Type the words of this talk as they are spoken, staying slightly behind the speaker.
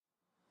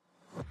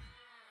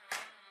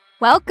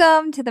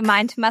Welcome to the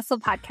Mind to Muscle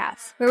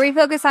podcast, where we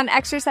focus on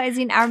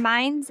exercising our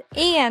minds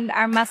and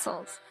our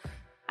muscles.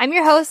 I'm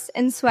your host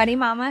and sweaty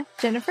mama,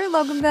 Jennifer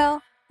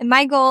Loganville, and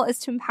my goal is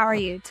to empower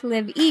you to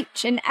live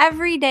each and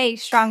every day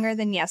stronger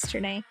than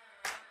yesterday.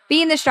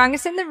 Being the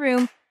strongest in the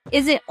room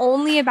isn't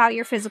only about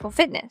your physical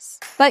fitness,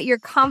 but your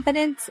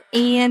confidence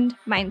and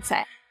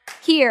mindset.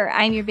 Here,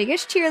 I'm your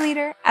biggest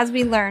cheerleader as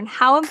we learn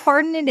how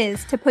important it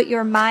is to put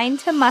your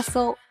mind to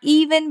muscle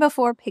even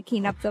before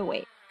picking up the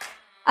weight.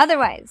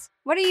 Otherwise,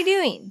 what are you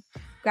doing?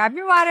 Grab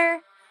your water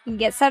and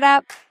get set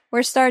up.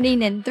 We're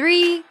starting in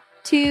 3,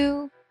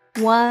 2,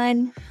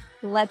 1.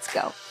 Let's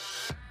go.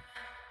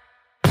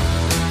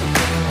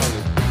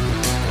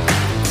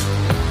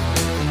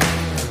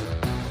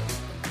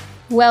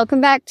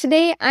 Welcome back.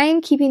 Today, I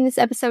am keeping this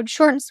episode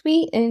short and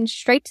sweet and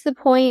straight to the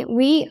point.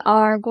 We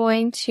are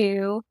going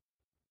to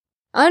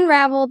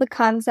unravel the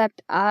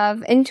concept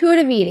of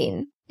intuitive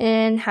eating.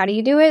 And how do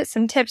you do it?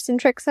 Some tips and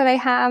tricks that I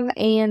have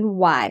and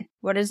why.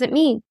 What does it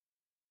mean?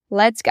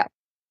 Let's go.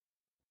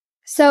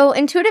 So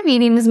intuitive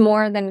eating is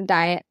more than a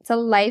diet. It's a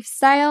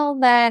lifestyle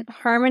that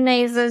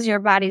harmonizes your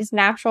body's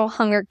natural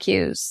hunger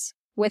cues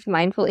with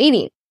mindful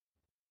eating.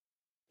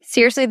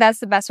 Seriously, that's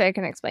the best way I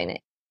can explain it.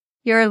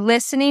 You're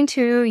listening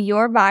to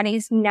your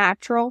body's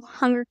natural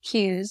hunger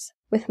cues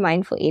with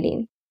mindful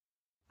eating.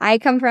 I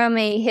come from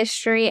a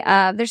history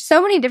of, there's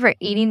so many different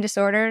eating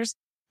disorders.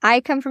 I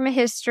come from a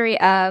history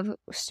of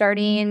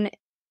starting,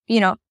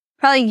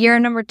 probably year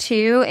number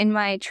 2 in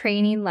my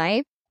training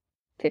life,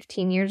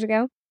 15 years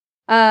ago.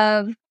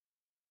 So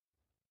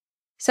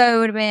it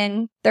would have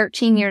been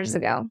 13 years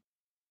ago.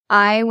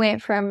 I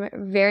went from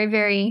very,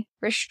 very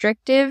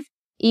restrictive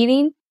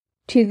eating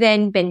to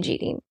then binge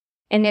eating.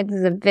 And it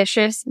is a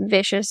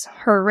vicious,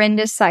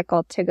 horrendous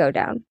cycle to go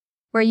down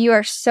where you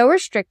are so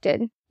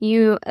restricted.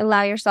 I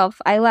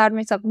allowed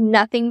myself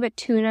nothing but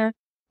tuna,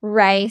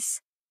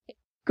 rice,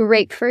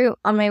 grapefruit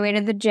on my way to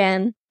the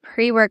gym,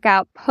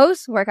 pre-workout,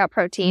 post-workout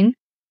protein,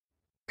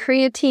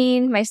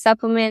 creatine, my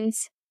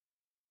supplements.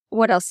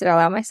 What else did I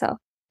allow myself?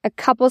 A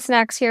couple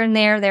snacks here and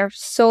there. They're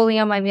solely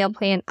on my meal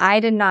plan.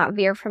 I did not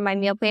veer from my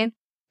meal plan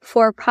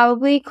for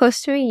probably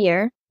close to a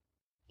year.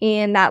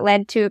 And that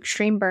led to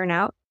extreme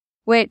burnout,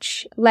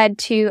 which led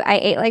to, I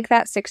ate like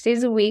that 6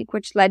 days a week,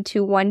 which led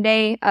to one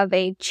day of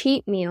a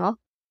cheat meal.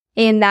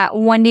 And that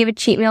one day of a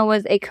cheat meal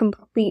was a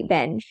complete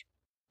binge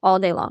all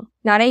day long.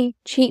 Not a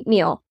cheat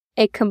meal,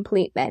 a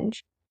complete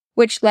binge,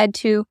 which led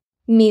to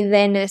me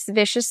then this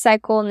vicious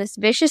cycle and this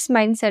vicious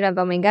mindset of,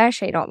 oh my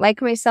gosh, I don't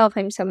like myself.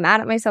 I'm so mad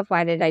at myself.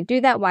 Why did I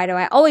do that? Why do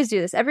I always do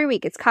this every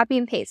week? It's copy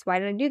and paste. Why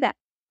did I do that?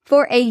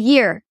 For a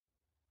year,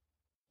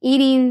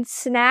 eating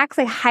snacks,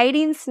 like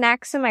hiding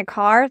snacks in my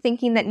car,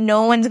 thinking that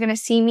no one's going to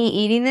see me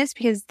eating this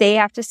because they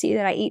have to see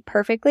that I eat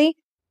perfectly.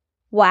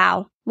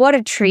 Wow. What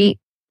a treat.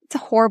 It's a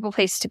horrible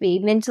place to be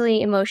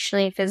mentally,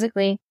 emotionally,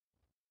 physically,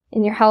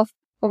 in your health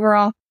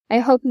overall. I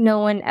hope no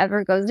one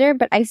ever goes there,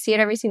 but I see it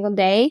every single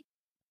day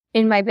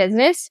in my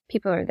business.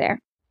 People are there.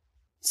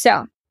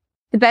 So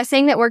the best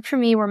thing that worked for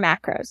me were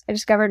macros. I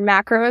discovered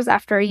macros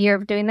after a year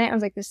of doing that. I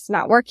was like, this is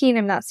not working.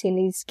 I'm not seeing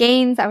these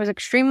gains. I was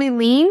extremely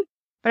lean,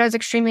 but I was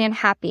extremely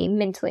unhappy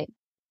mentally.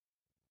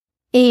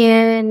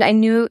 And I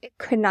knew it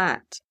could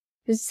not.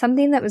 It was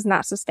something that was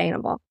not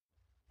sustainable.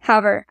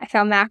 However, I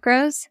found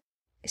macros.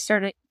 I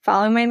started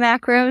following my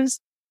macros.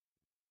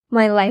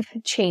 My life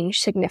had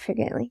changed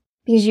significantly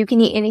because you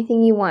can eat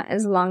anything you want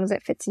as long as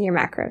it fits in your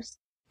macros.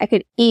 I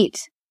could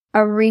eat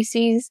a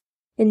Reese's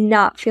and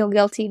not feel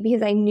guilty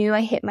because I knew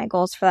I hit my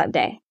goals for that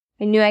day.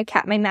 I knew I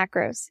capped my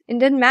macros. It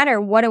didn't matter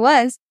what it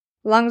was,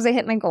 as long as I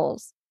hit my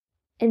goals.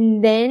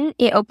 And then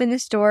it opened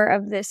this door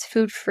of this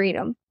food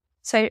freedom.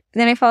 So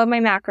then I followed my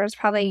macros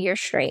probably a year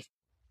straight.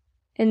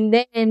 And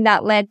then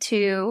that led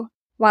to,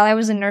 while I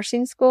was in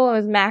nursing school, it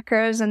was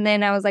macros. And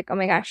then I was like, oh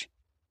my gosh,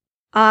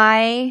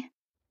 I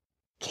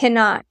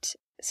cannot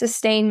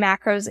sustain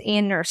macros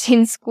in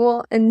nursing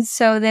school. And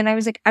so then I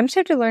was like, I'm just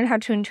have to learn how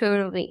to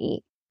intuitively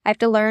eat. I have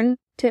to learn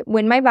to,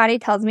 when my body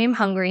tells me I'm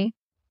hungry,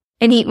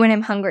 and eat when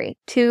I'm hungry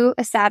to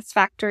a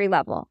satisfactory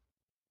level.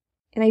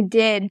 And I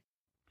did. It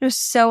was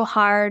so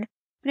hard.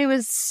 But it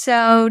was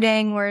so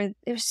it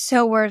was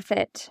so worth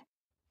it.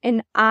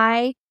 And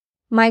my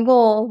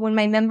goal when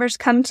my members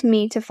come to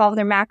me to follow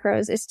their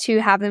macros is to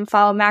have them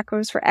follow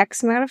macros for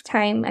X amount of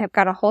time. I've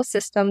got a whole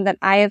system that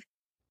I have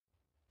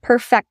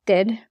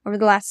perfected over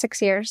the last 6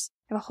 years.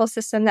 I have a whole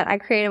system that I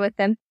created with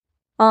them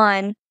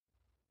on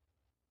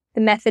the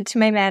method to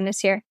my madness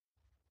here.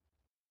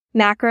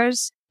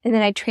 Macros, and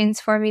then I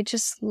transform you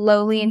just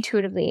slowly,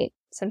 intuitively.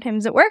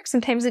 Sometimes it works,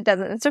 sometimes it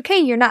doesn't. It's okay.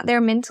 You're not there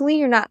mentally.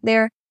 You're not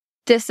there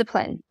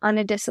on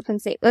a discipline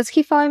state. Let's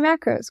keep following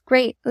macros.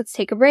 Great. Let's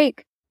take a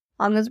break.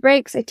 On those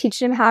breaks, I teach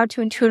them how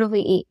to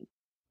intuitively eat.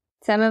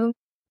 Some of them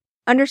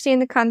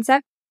understand the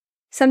concept.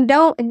 Some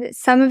don't. And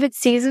some of it's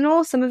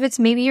seasonal. Some of it's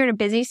maybe you're in a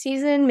busy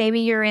season. Maybe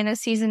you're in a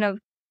season of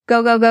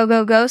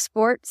go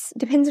sports.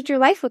 Depends what your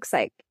life looks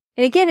like.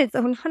 And again, it's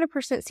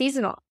 100%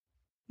 seasonal.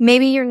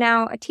 Maybe you're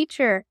now a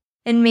teacher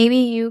and maybe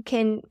you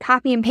can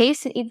copy and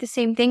paste and eat the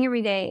same thing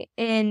every day.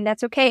 And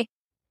that's okay.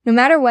 No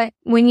matter what,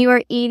 when you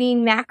are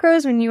eating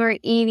macros, when you are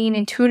eating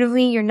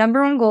intuitively, your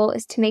number one goal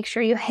is to make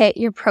sure you hit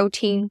your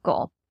protein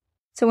goal.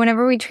 So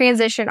whenever we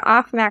transition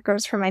off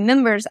macros for my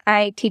members,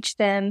 I teach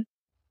them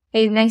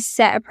a nice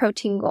set of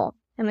protein goal.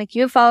 I'm like,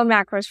 you have followed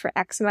macros for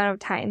X amount of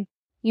time.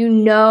 You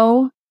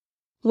know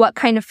what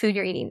kind of food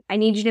you're eating. I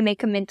need you to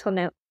make a mental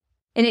note.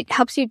 And it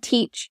helps you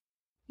teach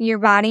your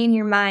body and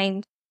your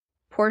mind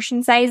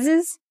portion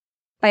sizes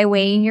by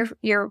weighing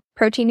your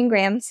protein in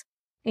grams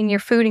and your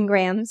food in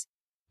grams,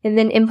 and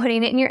then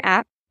inputting it in your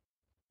app.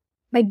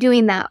 By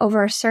doing that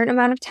over a certain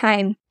amount of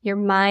time, your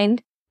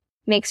mind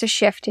makes a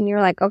shift and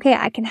you're like, okay,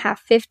 I can have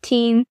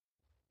 15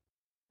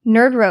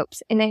 nerd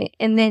ropes and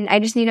then I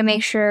just need to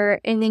make sure,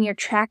 and then you're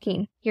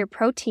tracking your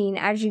protein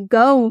as you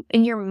go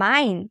in your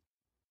mind.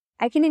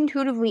 I can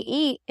intuitively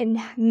eat and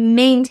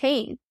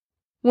maintain.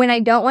 When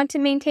I don't want to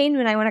maintain,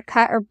 when I want to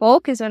cut or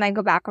bulk is when I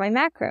go back on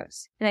my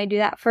macros. And I do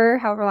that for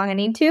however long I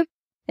need to.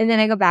 And then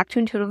I go back to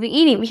intuitively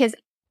eating, because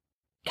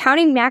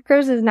counting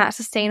macros is not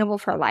sustainable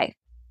for life.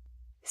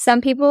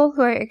 Some people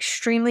who are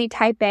extremely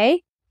type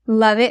A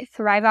love it,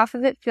 thrive off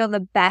of it, feel the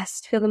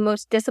best, feel the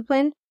most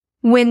disciplined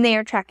when they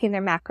are tracking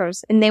their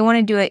macros, and they want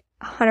to do it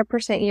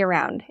 100% year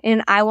round.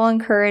 And I will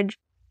encourage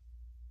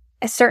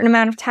a certain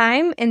amount of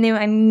time, and then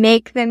I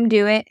make them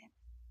do it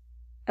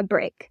a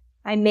break.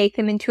 I make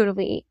them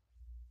intuitively eat.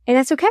 And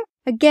that's okay.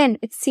 Again,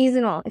 it's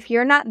seasonal. If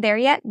you're not there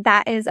yet,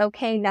 that is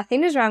okay.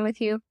 Nothing is wrong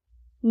with you.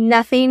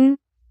 Nothing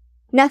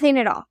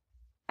at all.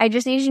 I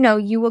just need you to know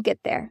you will get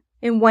there.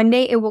 And one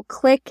day it will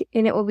click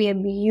and it will be a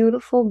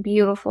beautiful,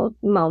 beautiful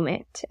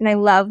moment. And I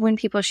love when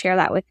people share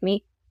that with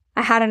me.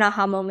 I had an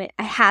aha moment.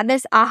 I had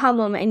this aha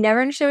moment. I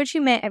never understood what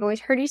you meant. I've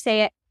always heard you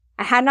say it.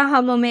 I had an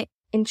aha moment,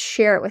 and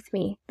share it with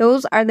me.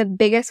 Those are the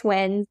biggest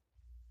wins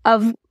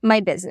of my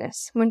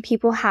business. When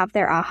people have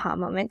their aha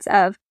moments,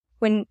 of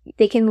when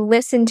they can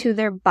listen to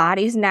their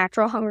body's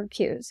natural hunger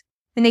cues,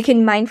 when they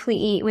can mindfully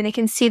eat, when they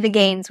can see the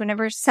gains,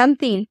 whenever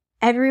something,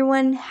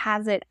 everyone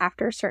has it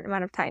after a certain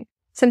amount of time.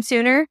 Some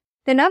sooner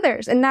than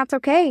others, and that's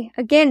okay.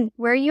 Again,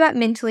 where are you at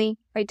mentally?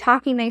 Are you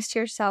talking nice to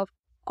yourself?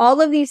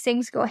 All of these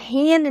things go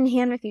hand in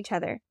hand with each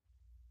other.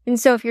 And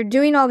so if you're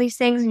doing all these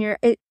things and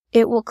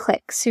it will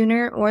click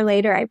sooner or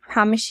later. I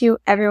promise you,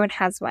 everyone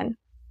has one.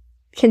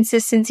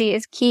 Consistency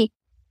is key.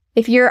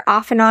 If you're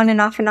off and on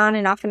and off and on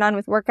and off and on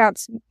with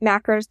workouts,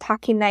 macros,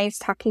 talking nice,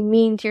 talking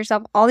mean to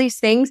yourself, all these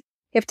things,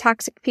 you have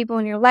toxic people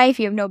in your life,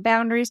 you have no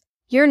boundaries,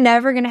 you're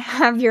never going to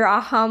have your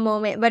aha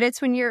moment. But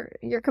it's when you're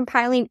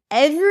compiling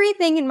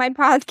everything in my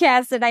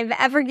podcast that I've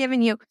ever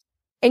given you,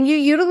 and you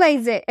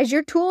utilize it as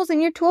your tools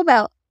in your tool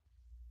belt,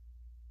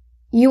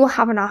 you will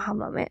have an aha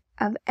moment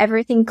of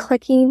everything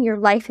clicking. Your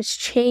life has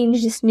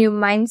changed, this new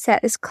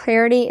mindset, this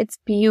clarity. It's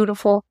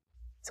beautiful.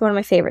 It's one of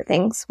my favorite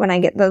things when I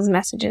get those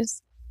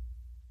messages.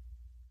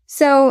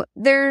 So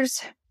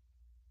there's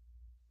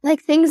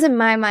like things in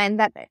my mind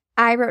that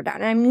I wrote down.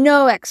 And I'm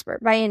no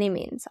expert by any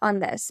means on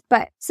this,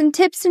 but some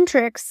tips and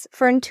tricks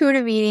for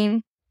intuitive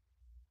eating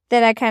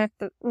that I kind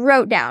of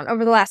wrote down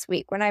over the last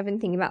week when I've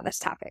been thinking about this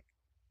topic.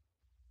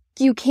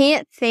 You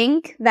can't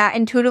think that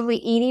intuitively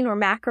eating or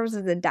macros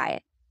is a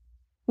diet.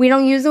 We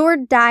don't use the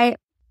word diet.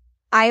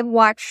 I've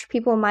watched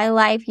people in my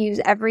life use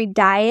every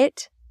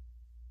diet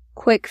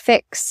quick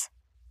fix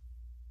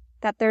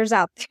that there's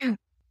out there.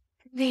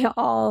 They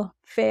all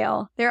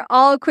fail. They're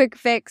all a quick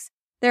fix.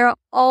 They're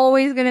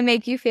always going to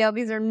make you fail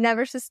because they're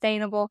never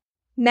sustainable.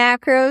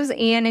 Macros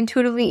and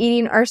intuitively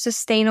eating are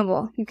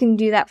sustainable. You can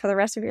do that for the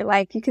rest of your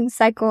life. You can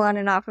cycle on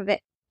and off of it.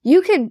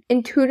 You can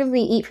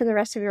intuitively eat for the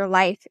rest of your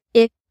life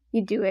if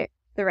you do it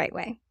the right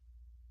way.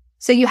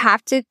 So you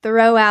have to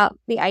throw out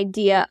the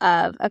idea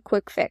of a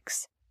quick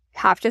fix.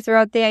 You have to throw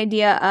out the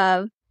idea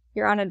of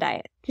you're on a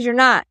diet, because you're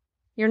not.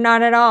 You're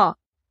not at all.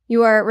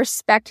 You are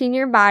respecting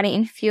your body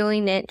and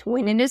fueling it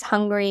when it is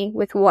hungry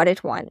with what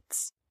it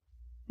wants.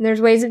 And there's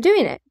ways of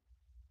doing it.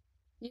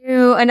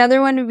 Another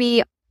one would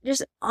be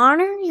just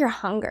honor your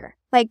hunger.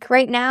 Like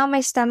right now, my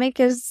stomach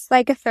is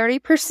like a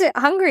 30%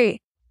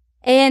 hungry.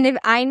 And if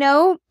I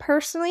know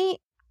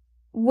personally,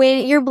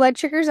 when your blood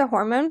sugar is a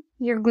hormone,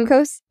 your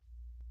glucose,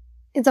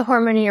 it's a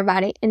hormone in your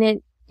body,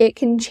 and it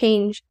can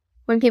change.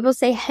 When people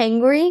say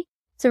hangry,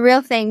 it's a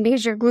real thing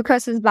because your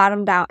glucose is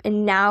bottomed out,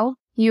 and now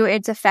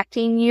it's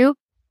affecting you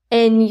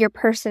and your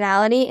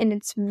personality, and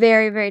it's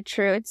very, very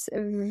true.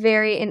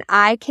 And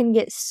I can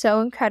get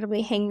so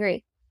incredibly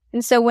hangry.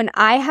 And so when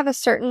I have a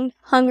certain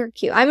hunger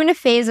cue, I'm in a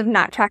phase of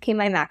not tracking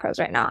my macros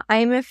right now. I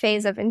am in a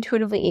phase of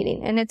intuitively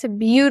eating, and it's a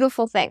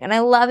beautiful thing, and I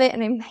love it,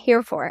 and I'm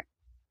here for it.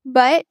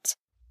 But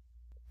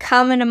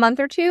come in a month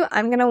or two,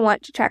 I'm going to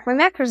want to track my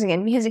macros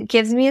again because it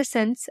gives me a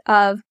sense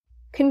of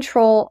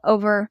control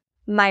over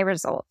my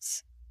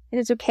results. And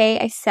it's okay.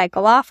 I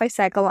cycle off, I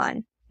cycle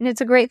on. And it's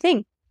a great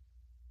thing.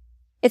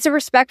 It's a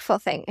respectful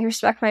thing. I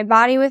respect my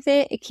body with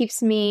it. It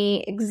keeps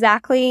me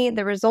exactly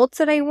the results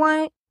that I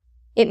want.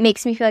 It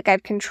makes me feel like I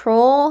have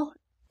control.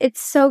 It's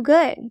so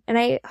good. And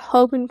I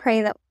hope and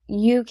pray that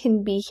you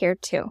can be here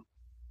too.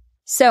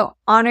 So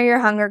honor your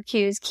hunger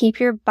cues.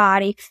 Keep your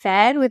body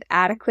fed with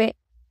adequate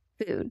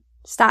food.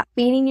 Stop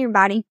feeding your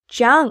body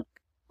junk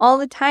all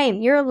the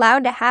time. You're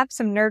allowed to have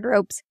some Nerd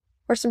Ropes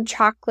or some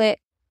chocolate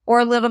or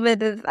a little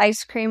bit of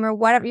ice cream or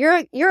whatever.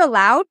 You're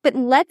allowed, but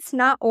let's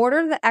not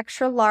order the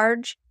extra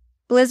large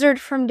Blizzard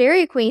from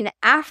Dairy Queen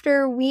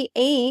after we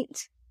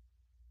ate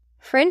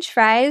French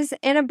fries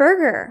and a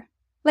burger.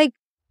 Like,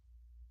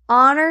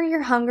 honor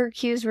your hunger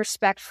cues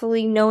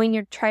respectfully, knowing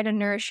you're trying to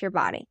nourish your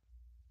body.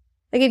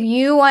 Like, if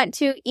you want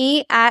to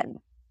eat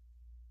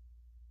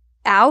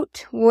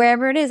out,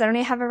 wherever it is, I don't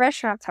even have a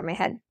restaurant off the top of my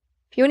head.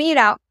 If you want to eat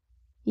out,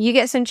 you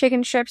get some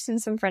chicken strips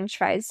and some French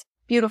fries.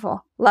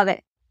 Beautiful. Love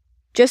it.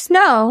 Just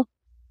know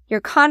your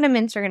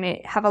condiments are going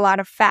to have a lot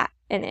of fat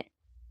in it,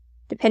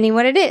 depending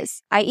what it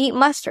is. I eat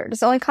mustard.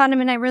 It's the only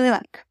condiment I really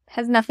like. It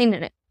has nothing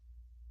in it.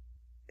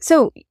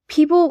 So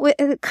people,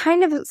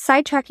 kind of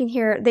sidetracking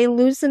here, they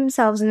lose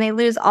themselves and they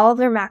lose all of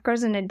their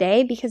macros in a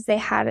day because they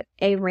had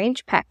a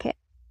ranch packet.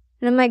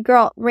 And I'm like,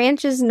 girl,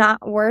 ranch is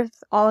not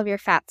worth all of your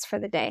fats for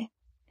the day,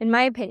 in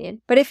my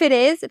opinion. But if it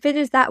is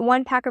that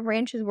one pack of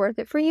ranch is worth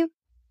it for you,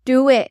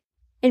 do it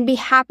and be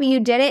happy you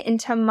did it. And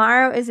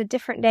tomorrow is a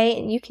different day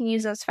and you can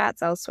use those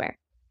fats elsewhere.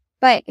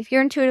 But if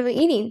you're intuitively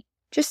eating,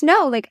 just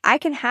know, like, I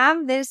can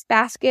have this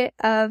basket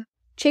of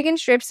chicken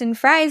strips and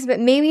fries, but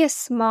maybe a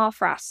small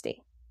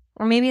Frosty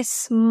or maybe a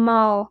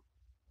small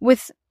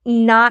with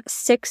not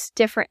 6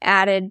 different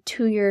added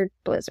to your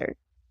Blizzard.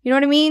 You know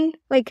what I mean?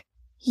 Like,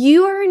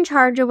 you are in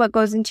charge of what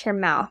goes into your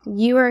mouth.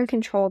 You are in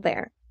control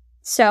there.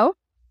 So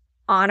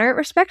honor it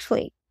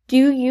respectfully.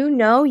 Do you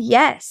know?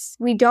 Yes,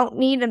 we don't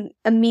need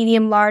a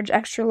medium large,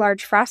 extra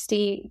large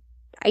Frosty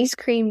ice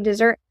cream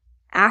dessert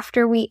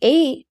after we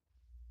ate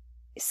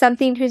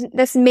something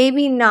that's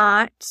maybe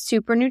not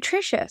super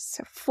nutritious,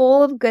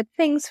 full of good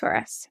things for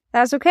us.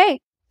 That's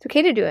okay. It's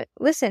okay to do it.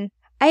 Listen,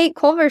 I ate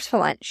Culver's for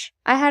lunch.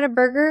 I had a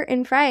burger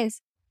and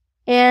fries,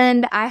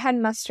 and I had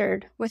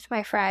mustard with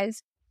my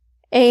fries,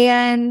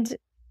 and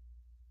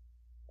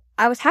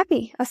I was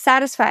happy. I was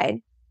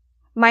satisfied.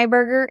 My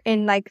burger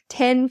and like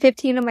 10,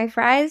 15 of my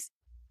fries,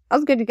 I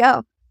was good to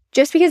go.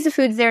 Just because the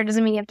food's there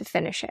doesn't mean you have to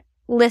finish it.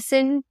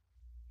 Listen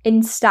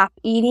and stop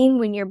eating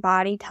when your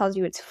body tells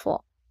you it's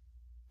full.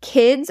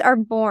 Kids are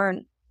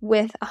born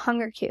with a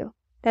hunger cue.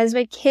 That is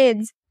why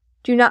kids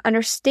do not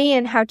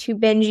understand how to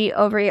binge eat,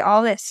 overeat,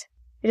 all this.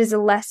 It is a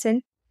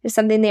lesson. It is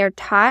something they are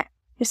taught.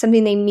 It is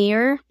something they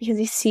mirror because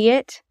they see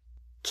it.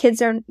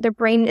 Their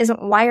brain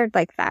isn't wired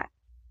like that.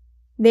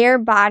 Their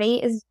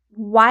body is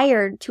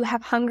wired to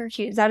have hunger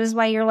cues. That is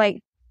why you're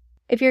like,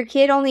 if your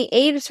kid only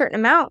ate a certain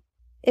amount,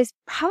 it's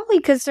probably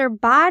because their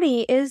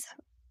body is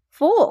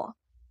full.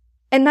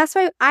 And that's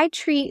why I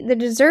treat the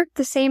dessert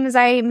the same as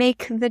I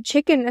make the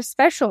chicken a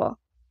special.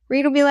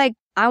 Reed will be like,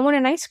 I want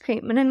an ice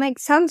cream. And I'm like,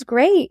 sounds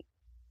great.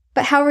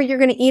 But however, you're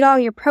going to eat all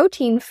your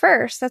protein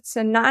first. That's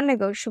a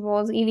non-negotiable,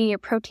 is eating your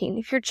protein.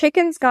 If your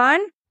chicken's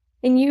gone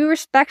and you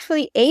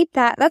respectfully ate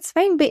that, that's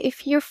fine. But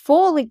if you're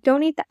full, like,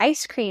 don't eat the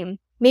ice cream.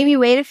 Maybe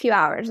wait a few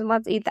hours and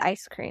let's eat the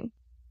ice cream.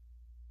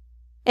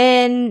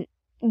 And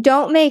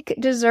don't make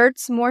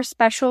desserts more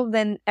special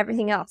than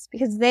everything else,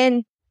 because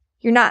then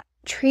you're not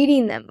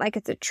treating them like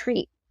it's a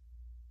treat.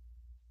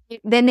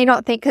 Then they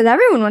don't think, because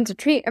everyone wants a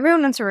treat.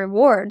 Everyone wants a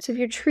reward. So if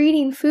you're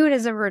treating food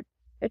as a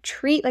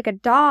treat, like a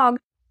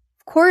dog,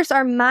 of course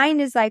our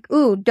mind is like,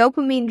 ooh,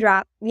 dopamine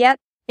drop. Yep,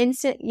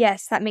 instant.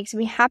 Yes, that makes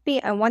me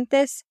happy. I want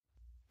this.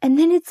 And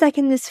then it's like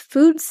in this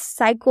food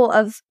cycle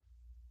of,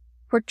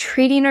 we're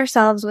treating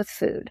ourselves with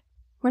food.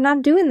 We're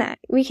not doing that.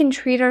 We can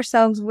treat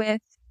ourselves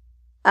with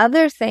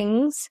other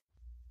things,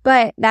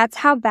 but that's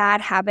how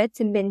bad habits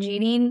and binge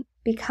eating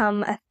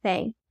become a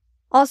thing.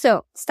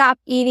 Also, stop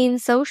eating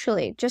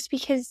socially. Just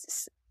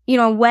because,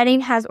 a wedding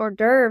has hors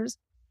d'oeuvres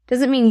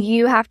doesn't mean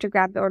you have to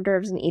grab the hors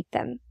d'oeuvres and eat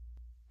them.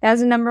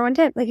 That's the number one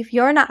tip. Like, if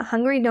you're not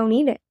hungry, don't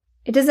eat it.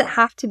 It doesn't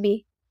have to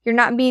be. You're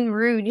not being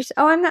rude. You say,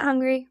 oh, I'm not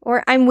hungry,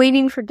 or I'm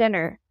waiting for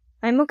dinner.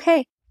 I'm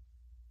okay.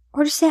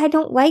 Or just say, I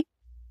don't like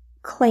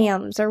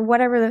clams or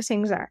whatever those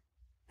things are.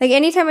 Like,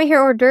 anytime I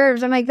hear hors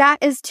d'oeuvres, I'm like, that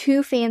is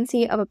too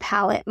fancy of a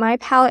palate. My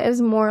palate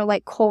is more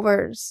like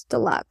Culver's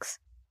Deluxe.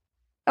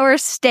 Or a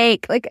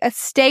steak. Like, a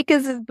steak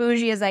is as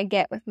bougie as I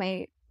get with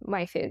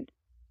my food.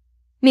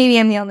 Maybe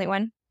I'm the only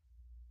one.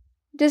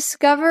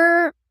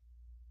 Discover,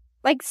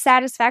 like,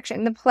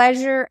 satisfaction, the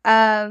pleasure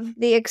of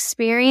the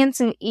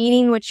experience in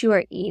eating what you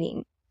are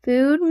eating.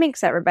 Food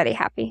makes everybody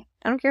happy.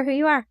 I don't care who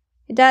you are.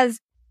 It does.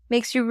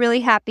 Makes you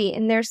really happy,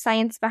 and there's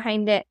science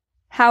behind it.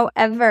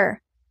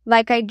 However,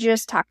 like I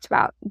just talked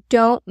about,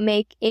 don't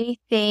make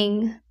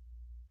anything,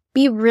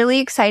 be really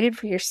excited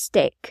for your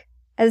steak.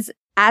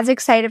 As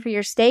excited for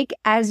your steak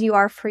as you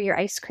are for your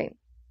ice cream.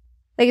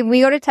 Like, if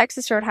we go to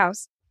Texas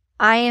Roadhouse,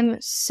 I am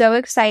so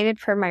excited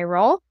for my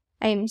roll.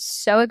 I am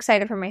so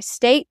excited for my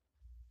steak.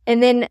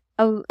 And then,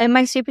 and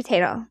my sweet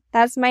potato.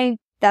 That's my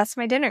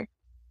dinner.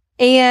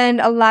 And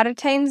a lot of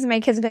times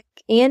my kids are like,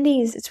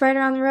 Andy's, it's right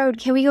around the road.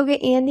 Can we go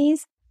get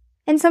Andy's?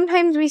 And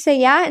sometimes we say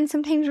yeah, and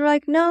sometimes we're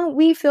like, no,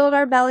 we filled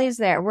our bellies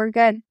there. We're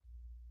good.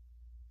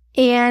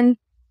 And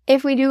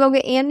if we do go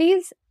get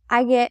Andy's,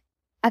 I get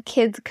a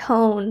kid's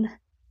cone.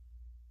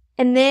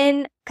 And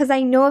then, because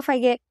I know if I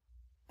get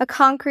a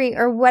concrete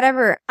or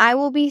whatever, I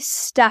will be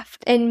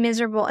stuffed and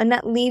miserable. And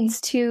that leads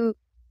to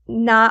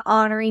not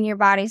honoring your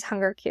body's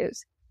hunger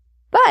cues.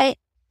 But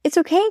it's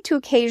okay to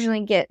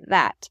occasionally get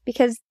that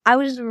because I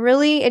didn't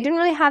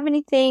really have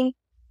anything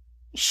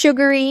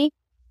sugary,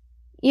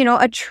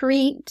 a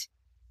treat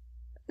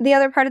the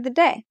other part of the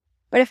day.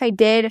 But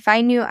if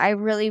I knew I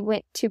really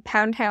went to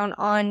Pound Town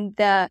on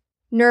the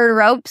nerd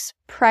ropes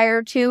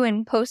prior to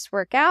and post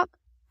workout,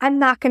 I'm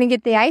not going to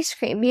get the ice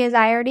cream because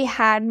I already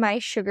had my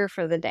sugar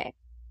for the day.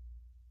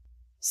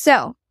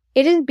 So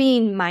it is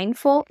being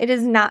mindful. It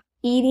is not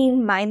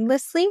eating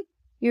mindlessly.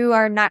 You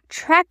are not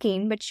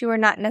tracking, but you are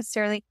not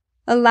necessarily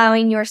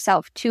allowing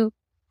yourself to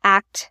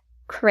act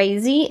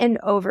crazy and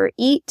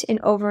overeat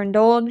and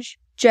overindulge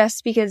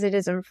just because it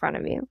is in front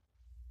of you.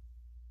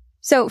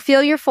 So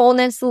feel your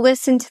fullness.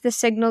 Listen to the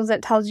signals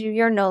that tells you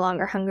you're no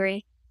longer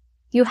hungry.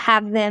 You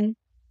have them.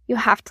 You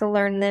have to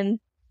learn them.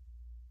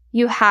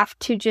 You have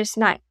to just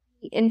not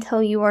eat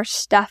until you are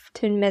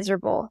stuffed and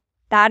miserable.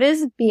 That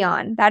is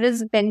beyond. That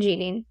is binge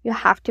eating. You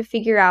have to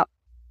figure out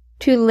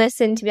to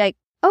listen, to be like,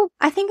 oh,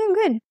 I think I'm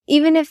good.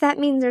 Even if that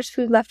means there's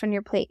food left on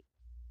your plate.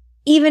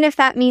 Even if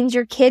that means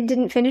your kid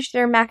didn't finish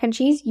their mac and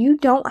cheese, you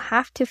don't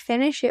have to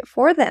finish it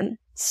for them.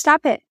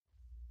 Stop it.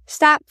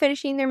 Stop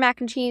finishing their mac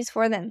and cheese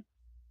for them.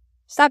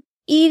 Stop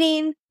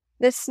eating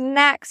the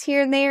snacks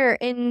here and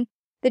there and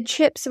the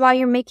chips while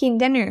you're making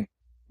dinner.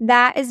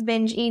 That is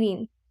binge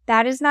eating.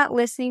 That is not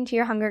listening to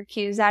your hunger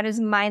cues. That is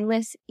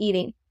mindless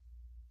eating.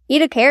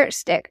 Eat a carrot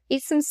stick.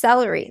 Eat some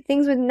celery.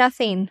 Things with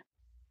nothing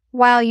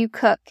while you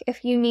cook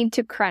if you need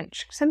to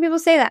crunch. Some people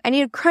say that. I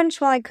need to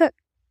crunch while I cook.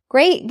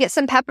 Great. Get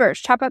some peppers.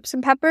 Chop up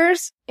some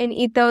peppers and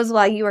eat those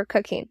while you are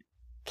cooking.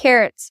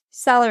 Carrots,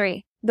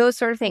 celery, those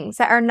sort of things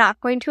that are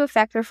not going to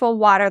affect their full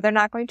water. They're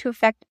not going to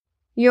affect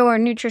your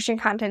nutrition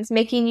contents,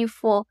 making you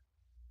full,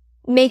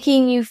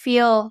 making you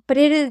feel, but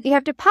you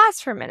have to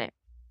pause for a minute.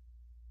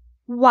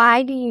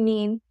 Why do you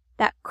need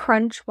that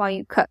crunch while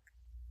you cook?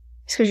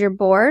 It's because you're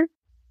bored.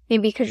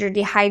 Maybe because you're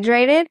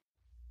dehydrated.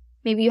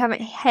 Maybe you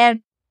haven't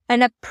had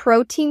enough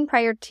protein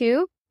prior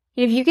to.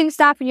 And if you can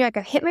stop and you're like,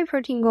 I've hit my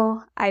protein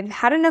goal, I've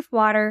had enough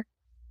water,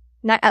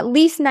 not at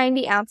least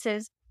 90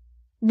 ounces,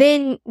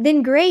 then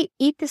great.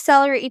 Eat the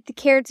celery, eat the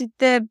carrots, eat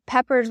the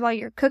peppers while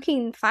you're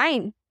cooking,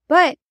 fine.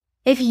 But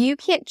if you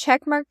can't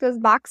check mark those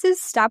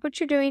boxes, stop what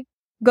you're doing.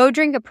 Go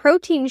drink a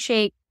protein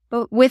shake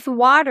but with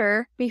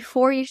water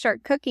before you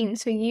start cooking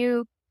so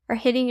you are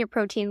hitting your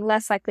protein,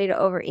 less likely to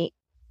overeat.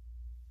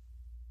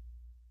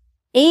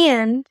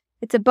 And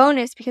it's a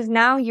bonus because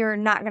now you're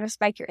not going to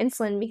spike your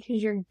insulin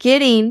because you're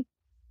getting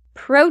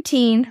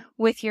protein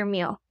with your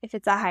meal if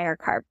it's a higher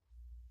carb.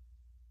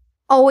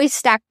 Always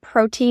stack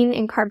protein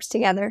and carbs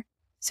together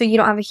so you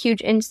don't have a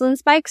huge insulin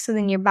spike, so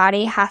then your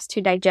body has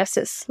to digest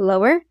it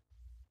slower.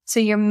 So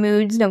your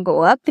moods don't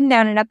go up and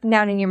down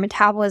and your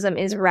metabolism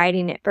is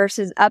riding it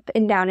versus up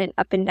and down and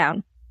up and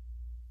down.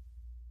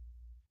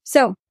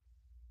 So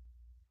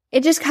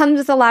it just comes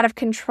with a lot of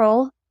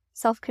control,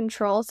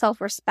 self-control,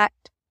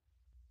 self-respect.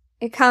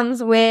 It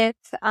comes with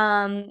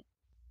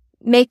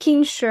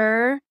making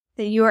sure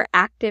that you are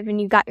active and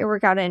you got your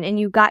workout in and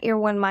you got your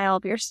 1 mile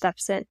of your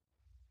steps in.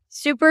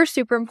 Super,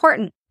 super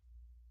important.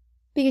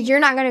 Because you're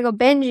not going to go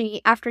binge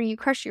eat after you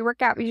crush your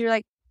workout because you're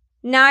like,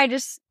 now I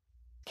just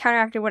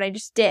counteracted what I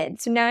just did.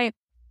 So now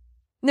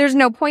there's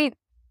no point.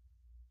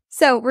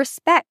 So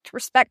respect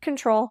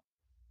control.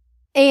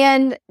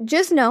 And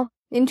just know,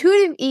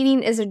 intuitive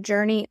eating is a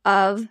journey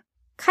of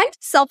kind of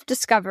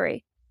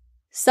self-discovery.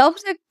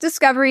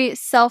 Self-discovery,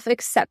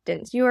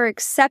 self-acceptance. You are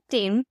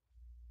accepting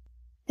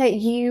that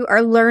you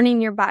are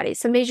learning your body.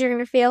 Some days you're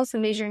going to fail,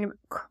 some days you're going to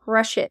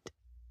crush it.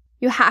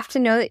 You have to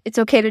know that it's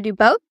okay to do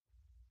both.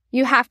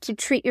 You have to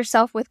treat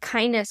yourself with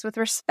kindness, with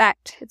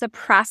respect. It's a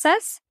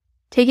process.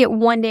 Take it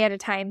one day at a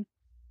time.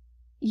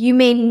 You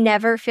may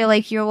never feel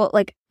like you're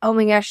like, oh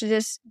my gosh,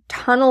 this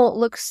tunnel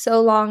looks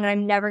so long and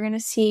I'm never going to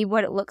see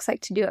what it looks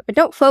like to do it. But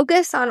don't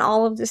focus on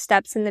all of the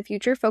steps in the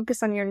future.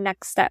 Focus on your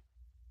next step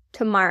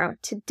tomorrow,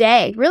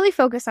 today. Really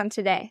focus on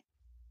today.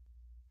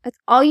 That's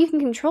all you can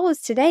control is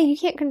today. You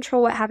can't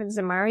control what happens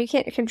tomorrow. You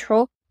can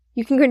control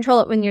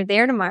it when you're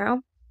there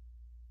tomorrow.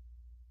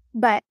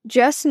 But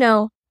just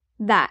know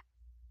that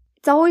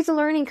it's always a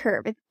learning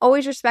curve. It's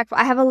always respectful.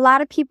 I have a lot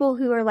of people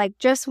who are like,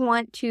 just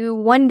want to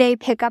one day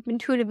pick up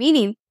intuitive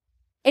eating.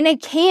 And I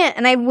can't.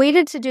 And I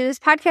waited to do this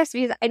podcast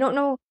because I don't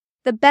know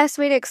the best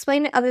way to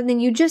explain it other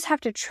than you just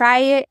have to try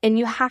it and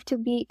you have to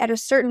be at a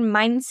certain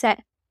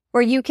mindset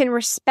where you can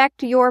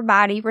respect your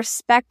body,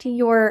 respect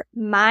your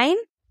mind,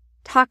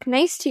 talk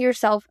nice to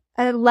yourself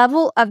at a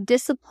level of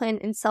discipline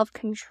and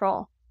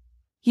self-control.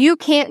 You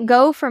can't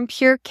go from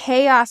pure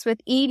chaos with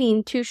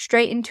eating to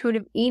straight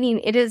intuitive eating.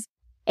 It is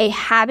a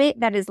habit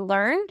that is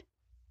learned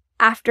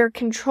after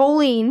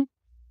controlling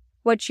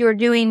what you're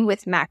doing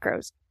with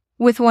macros,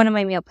 with one of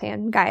my meal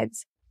plan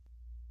guides.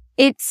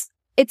 It's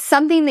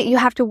something that you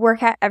have to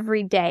work at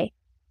every day.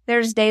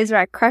 There's days where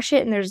I crush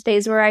it and there's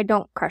days where I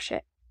don't crush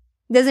it.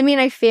 Doesn't mean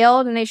I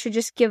failed and I should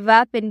just give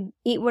up and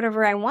eat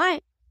whatever I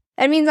want.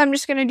 That means I'm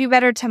just going to do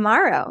better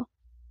tomorrow.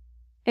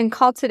 and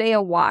call today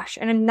a wash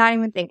and I'm not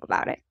even thinking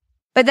about it.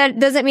 But that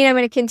doesn't mean I'm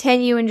going to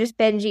continue and just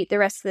binge eat the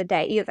rest of the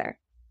day either.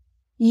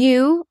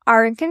 You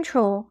are in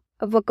control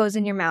of what goes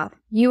in your mouth.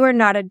 You are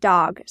not a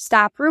dog.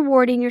 Stop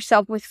rewarding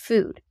yourself with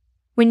food.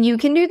 When you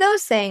can do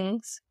those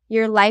things,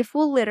 your life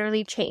will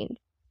literally change.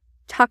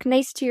 Talk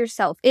nice to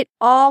yourself. It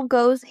all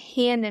goes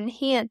hand in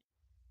hand.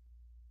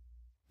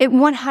 It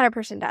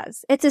 100%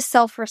 does. It's a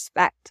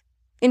self-respect.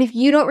 And if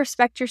you don't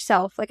respect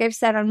yourself, like I've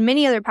said on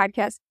many other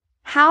podcasts,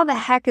 how the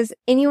heck is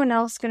anyone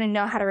else going to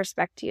know how to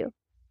respect you?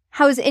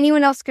 How is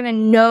anyone else going to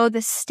know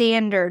the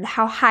standard,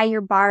 how high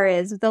your bar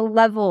is, the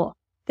level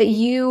that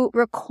you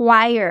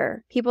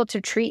require people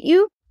to treat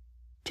you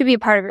to be a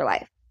part of your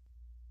life?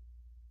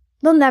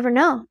 They'll never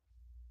know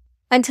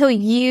until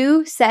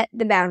you set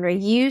the boundary,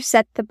 you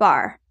set the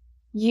bar.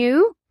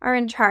 You are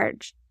in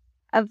charge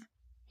of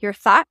your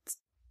thoughts,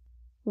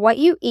 what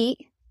you eat,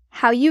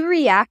 how you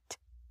react,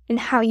 and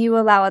how you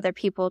allow other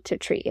people to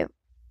treat you.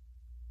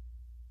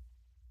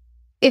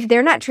 If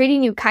they're not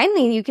treating you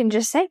kindly, you can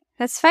just say,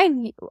 that's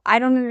fine. I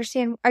don't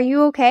understand. Are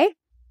you okay?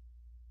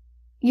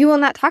 You will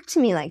not talk to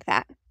me like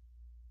that.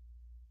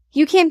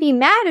 You can't be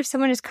mad if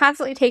someone is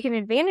constantly taking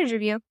advantage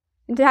of you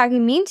and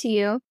talking mean to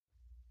you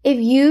if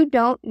you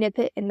don't nip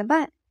it in the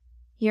butt.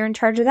 You're in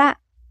charge of that.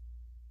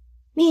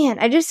 Man,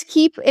 I just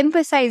keep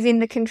emphasizing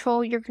the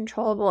control you're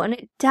controllable, and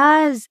it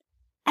does.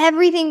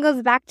 Everything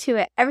goes back to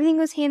it. Everything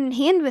goes hand in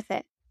hand with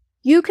it.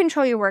 You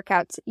control your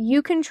workouts.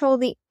 You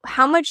control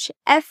how much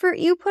effort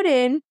you put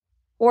in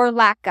or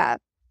lack of.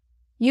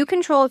 You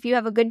control if you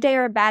have a good day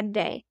or a bad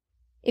day.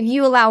 If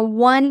you allow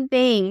one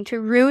thing to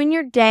ruin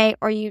your day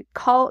or you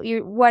call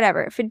you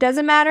whatever. If it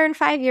doesn't matter in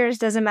 5 years,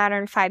 doesn't matter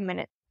in 5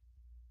 minutes.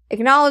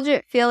 Acknowledge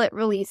it, feel it,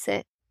 release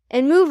it,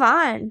 and move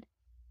on.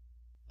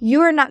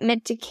 You are not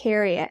meant to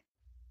carry it.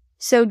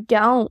 So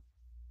don't.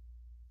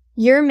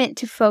 You're meant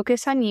to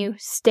focus on you,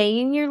 stay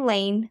in your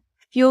lane,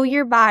 fuel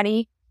your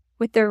body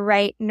with the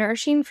right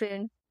nourishing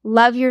food,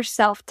 love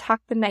yourself,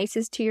 talk the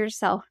nicest to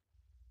yourself,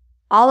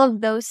 all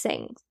of those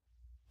things.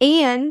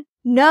 And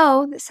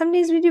know that some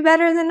days we do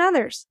better than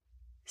others.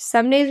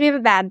 Some days we have a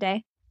bad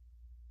day.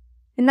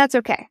 And that's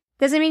okay.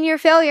 Doesn't mean you're a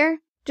failure.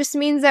 Just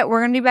means that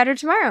we're going to do better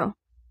tomorrow.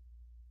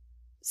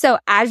 So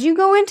as you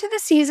go into the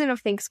season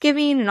of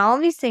Thanksgiving and all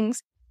of these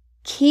things,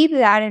 keep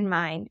that in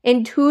mind.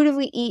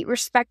 Intuitively eat,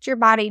 respect your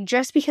body.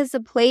 Just because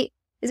the plate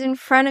is in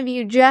front of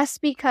you,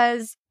 just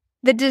because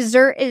the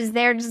dessert is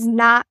there does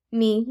not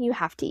mean you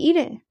have to eat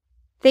it.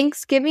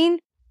 Thanksgiving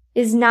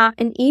is not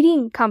an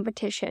eating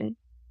competition.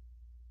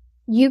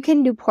 You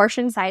can do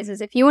portion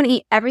sizes. If you want to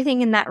eat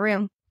everything in that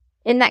room,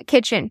 in that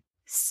kitchen,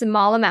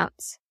 small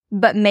amounts,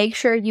 but make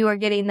sure you are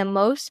getting the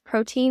most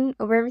protein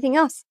over everything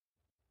else.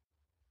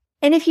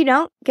 And if you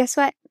don't, guess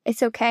what?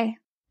 It's okay.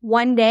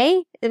 One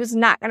day, it was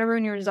not going to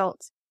ruin your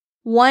results.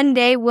 One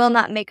day will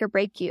not make or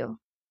break you.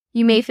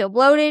 You may feel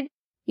bloated.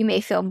 You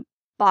may feel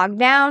bogged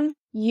down.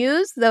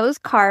 Use those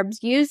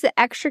carbs. Use the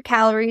extra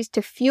calories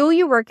to fuel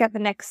your workout the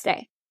next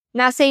day. I'm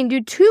not saying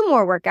do 2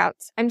 more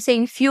workouts. I'm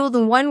saying fuel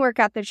the one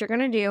workout that you're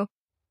going to do.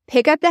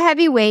 Pick up the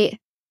heavy weight.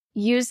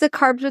 Use the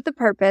carbs with a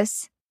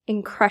purpose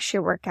and crush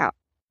your workout.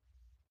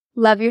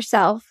 Love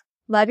yourself.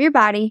 Love your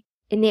body.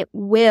 And it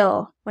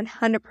will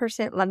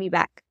 100% love you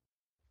back.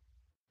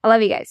 I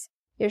love you guys.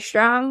 You're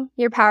strong,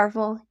 you're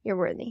powerful, you're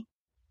worthy.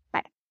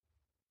 Bye.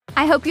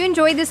 I hope you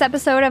enjoyed this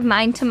episode of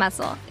Mind to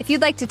Muscle. If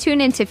you'd like to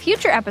tune into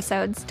future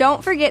episodes,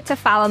 don't forget to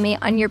follow me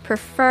on your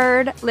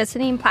preferred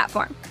listening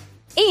platform.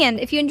 And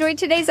if you enjoyed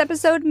today's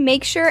episode,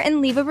 make sure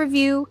and leave a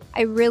review.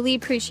 I really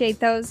appreciate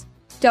those.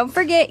 Don't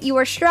forget, you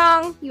are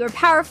strong, you are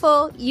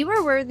powerful, you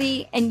are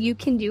worthy, and you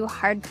can do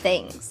hard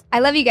things. I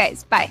love you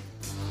guys. Bye.